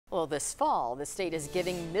Well, this fall, the state is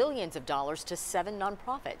giving millions of dollars to 7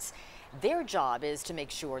 nonprofits. Their job is to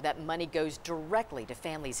make sure that money goes directly to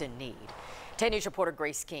families in need. 10 News reporter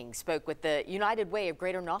Grace King spoke with the United Way of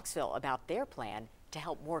Greater Knoxville about their plan to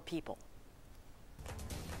help more people.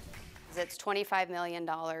 It's $25 million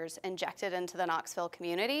injected into the Knoxville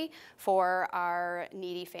community for our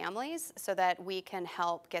needy families so that we can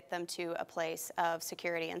help get them to a place of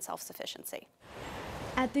security and self-sufficiency.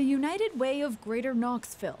 At the United Way of Greater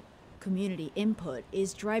Knoxville, community input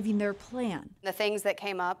is driving their plan. The things that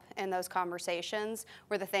came up in those conversations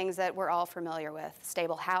were the things that we're all familiar with: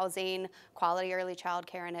 stable housing, quality early child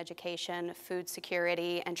care and education, food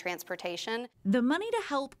security, and transportation. The money to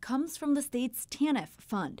help comes from the state's TANF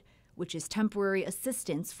fund, which is temporary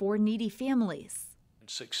assistance for needy families.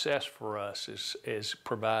 Success for us is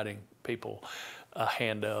providing people a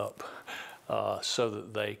hand up so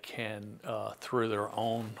that they can, through their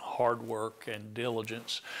own hard work and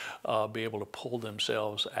diligence, be able to pull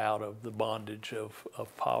themselves out of the bondage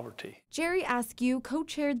of poverty. Jerry Askew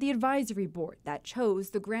co-chaired the advisory board that chose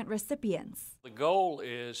the grant recipients. The goal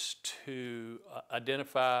is to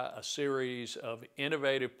identify a series of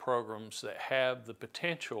innovative programs that have the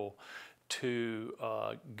potential to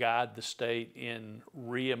guide the state in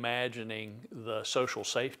reimagining the social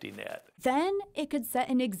safety net. Then it could set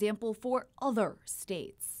an example for other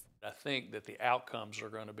states. I think that the outcomes are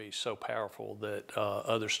going to be so powerful that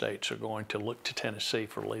other states are going to look to Tennessee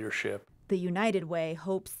for leadership. The United Way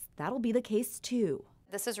hopes that'll be the case too.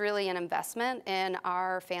 This is really an investment in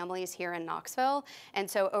our families here in Knoxville. And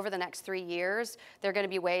so over the next 3 years, there are going to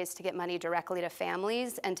be ways to get money directly to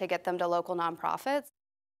families and to get them to local nonprofits.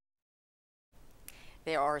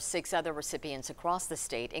 There are 6 other recipients across the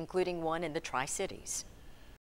state, including one in the Tri-Cities.